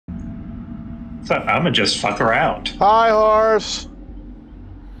So I'm gonna just fuck around. Hi, horse.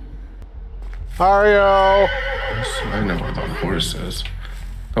 Mario. I know where the horse is.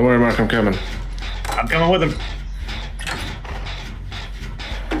 Don't worry, Mark, I'm coming. I'm coming with him.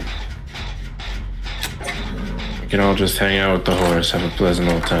 We can all just hang out with the horse, have a pleasant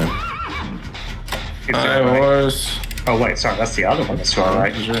old time. Hi, horse. Oh wait, sorry, that's the other one that's all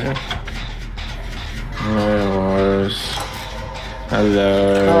right. Hi, horse.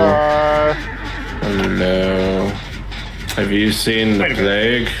 Hello. Hi. Hello. Have you seen the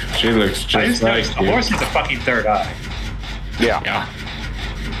plague? She looks just like the horse has a fucking third eye. Yeah. Yeah.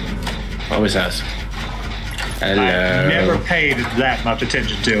 Always has. Hello. I've never paid that much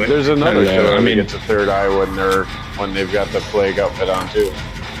attention to it. There's another show that I mean, gets a third eye when they've got the plague outfit on too.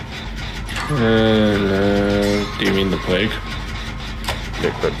 Hello. Do you mean the plague?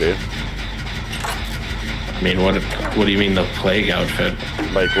 It could be. I mean, what do you mean the plague outfit?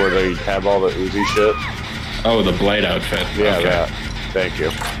 Like where they have all the Uzi shit. Oh, the blight outfit. Yeah, okay. that. Thank you.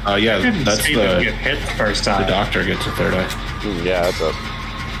 Oh, yeah, that's see them get hit the first time. The doctor gets a third eye. Yeah, that's a.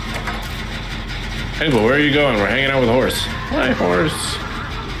 Hey, but where are you going? We're hanging out with Horse. Hi, Horse.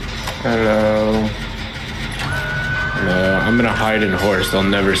 Hello. Hello. I'm gonna hide in Horse. They'll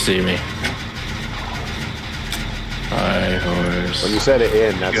never see me. Hi, Horse. When you said it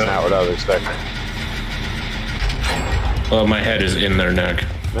in, that's not what I was expecting. Well, my head is in their neck.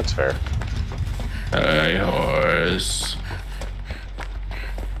 That's fair. Hi, Horse.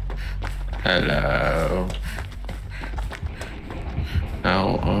 Hello.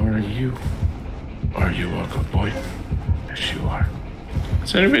 How are you? Are you a good boy? Yes, you are.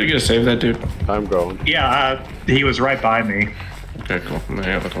 Is anybody gonna save that dude? I'm going. Yeah, he was right by me. Okay, cool. I'm gonna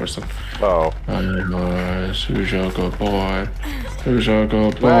hang out with Horse then. Oh. Hi, Horse. Who's your good boy? Who's your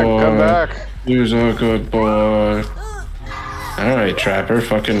good boy? Come back. Who's a good boy? Alright, Trapper.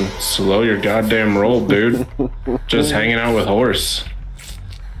 Fucking slow your goddamn roll, dude. Just hanging out with Horse.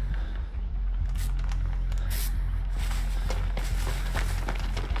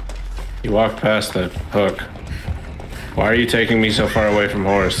 You walked past the hook. Why are you taking me so far away from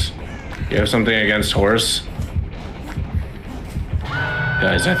Horse? You have something against Horse?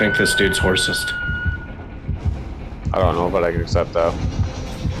 Guys, I think this dude's horsest. I don't know, but I can accept that.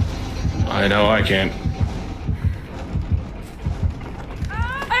 I know I can't.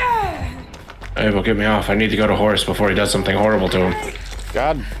 Abel, get me off. I need to go to Horse before he does something horrible to him.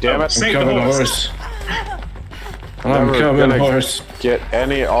 God damn it. I'm coming, Horse. I'm Never coming, gonna Horse. Get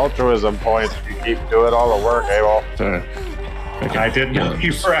any altruism points if you keep doing all the work, Abel. Sorry. Okay. I didn't know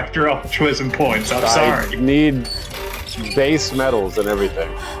you were after altruism points. I'm sorry. I need base metals and everything.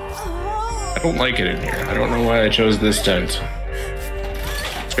 I don't like it in here. I don't know why I chose this tent.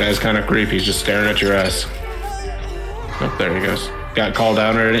 This guy's kind of creepy. He's just staring at your ass. Oh, there he goes. Got called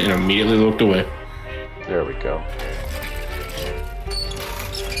out at it and immediately looked away. There we go.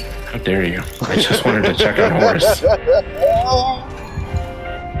 How dare you? I just wanted to check on Horse.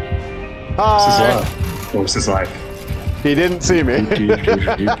 Hi. Horse is life. He didn't see me.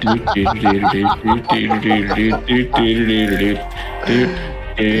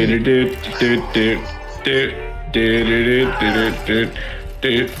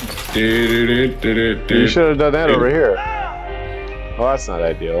 You should have done that over here. Well, that's not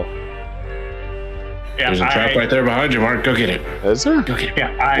ideal. Yeah, There's a trap right there behind you, Mark. Go get it. Is there? Go get it.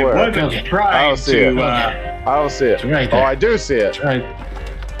 Yeah, I Where? wasn't trying to. I don't see it. It's right Oh, there. I do see it. Right.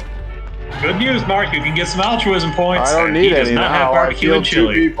 Good news, Mark. You can get some altruism points. I don't need he does any not have now. I barbecue killed and 2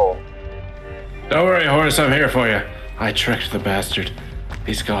 chili. people. Don't worry, Horse. I'm here for you. I tricked the bastard.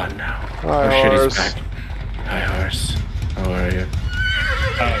 He's gone now. Hi, Oh shit, Horse. he's back. Hi, Horse. How are you?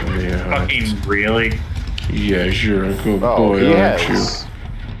 Fucking really? Yes, you're a good Oh, boy, he aren't has.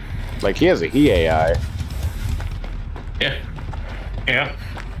 Like, he has a he AI. you? Yeah. Yeah.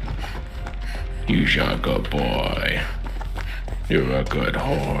 You're a good boy. You're a good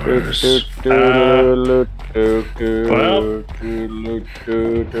horse.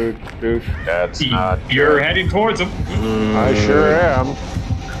 That's not. You're heading towards him. I sure am.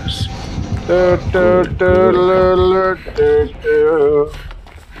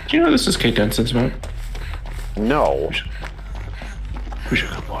 Do you know this is Kate Denson's map? No. Who's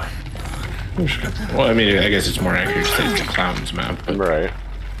your good boy? Who's your good boy? Well, I mean, I guess it's more accurate to say it's the clown's map, but Right.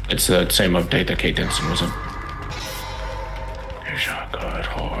 it's the same update that Kate Denson was in. Who's your good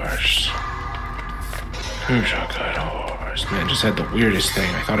horse? Who's your good horse? Man, just had the weirdest thing.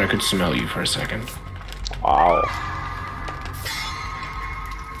 I thought I could smell you for a second. Wow.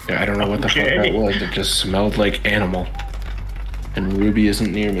 Yeah, I don't know what the fuck that was. It just smelled like animal. And Ruby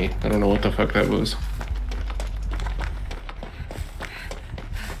isn't near me. I don't know what the fuck that was.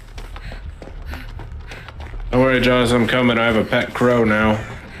 Don't worry, Jaws, I'm coming. I have a pet crow now.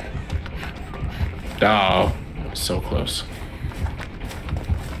 Oh, so close.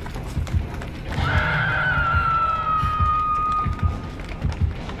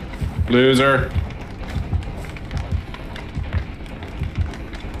 Loser.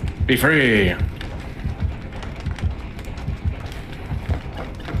 Be free.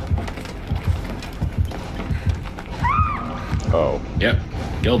 Oh. Yep.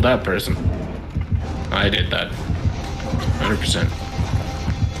 Killed that person. I did that. 100%.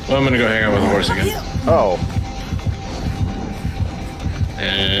 Well, I'm gonna go hang out with the horse again. Oh.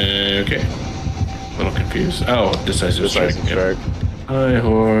 Okay. A little confused. Oh, decisive strike. Decisive strike. Hi,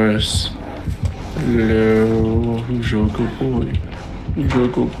 horse. Hello. Who's your good boy? Who's your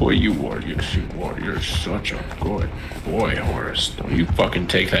good boy? You are. Yes, you are. You're such a good boy, horse. Don't you fucking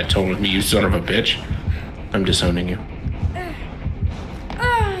take that tone with me, you son of a bitch. I'm disowning you.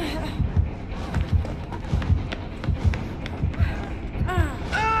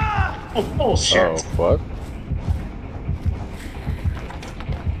 Oh, bullshit. Oh, what?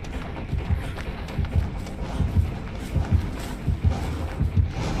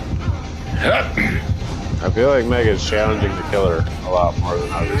 I feel like Mega's challenging the killer a lot more than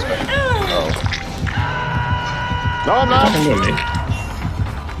I was expecting. Oh. No, I'm not!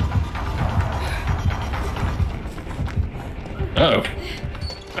 Uh-oh.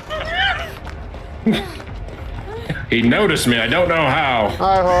 He noticed me. I don't know how.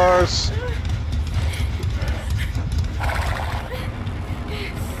 Hi, horse.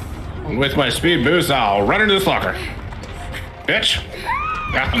 With my speed boost, I'll run into this locker. Bitch.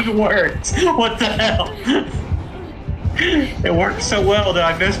 It worked. What the hell? It worked so well that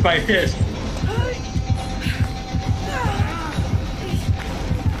I missed my hit.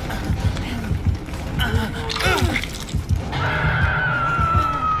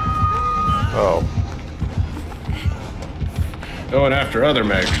 Oh. Going after other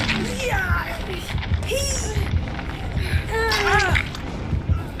Meg.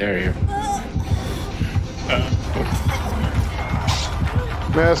 There you.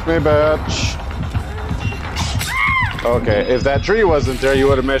 Miss me, bitch. Okay, if that tree wasn't there, you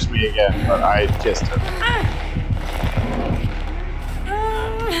would have missed me again, but I kissed her.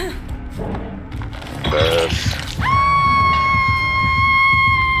 This.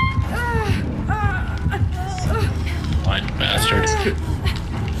 Blind bastards.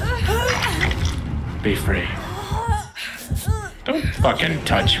 Be free. Don't fucking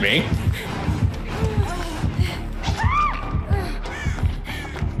touch me.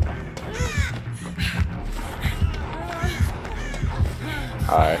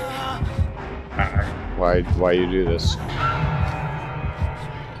 Hi. Why you do this?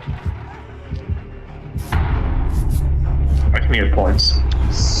 I can get points.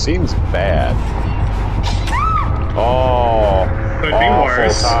 Seems bad. Oh, Could be awful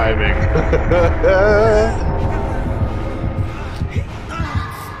worse. timing.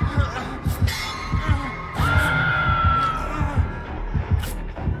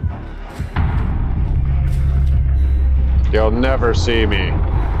 You'll never see me.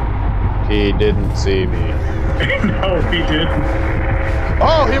 He didn't see me. No, he didn't.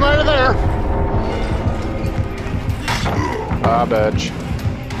 Oh, he might have there. Ah, bitch.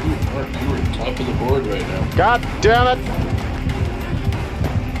 Mark, you were top of the board right now. God damn it!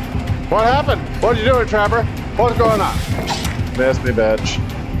 What happened? What are you doing, Trapper? What's going on? Missed me, bitch.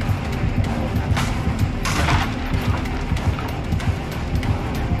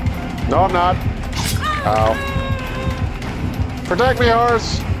 No, I'm not. Ow. Protect me,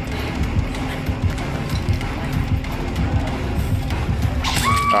 horse!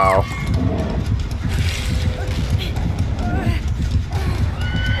 Ow.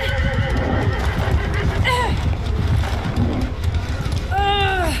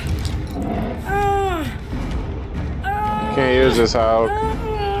 Can't use this out.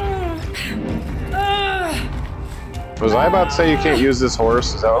 Was I about to say you can't use this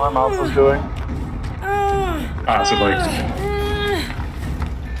horse? Is that what my mouth was doing? Possibly.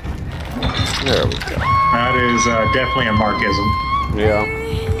 There we go. That is definitely a Markism. Yeah.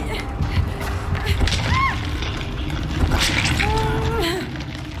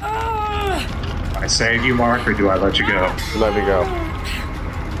 I save you, Mark, or do I let you go? Let me go.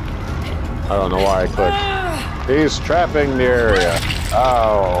 I don't know why I clicked. He's trapping the area.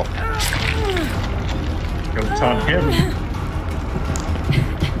 Oh. Go taunt him.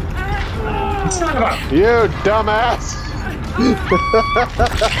 It's not about. You dumbass!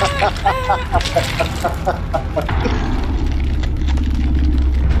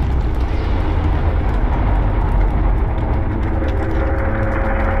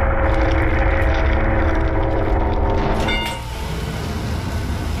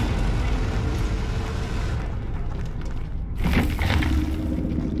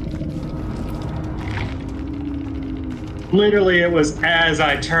 Literally, it was as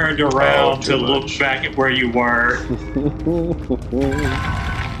I turned around too to look much. back at where you were.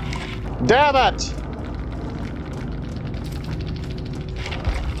 Damn it!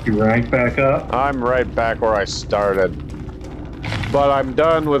 You rank back up. I'm right back where I started. But I'm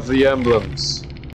done with the emblems.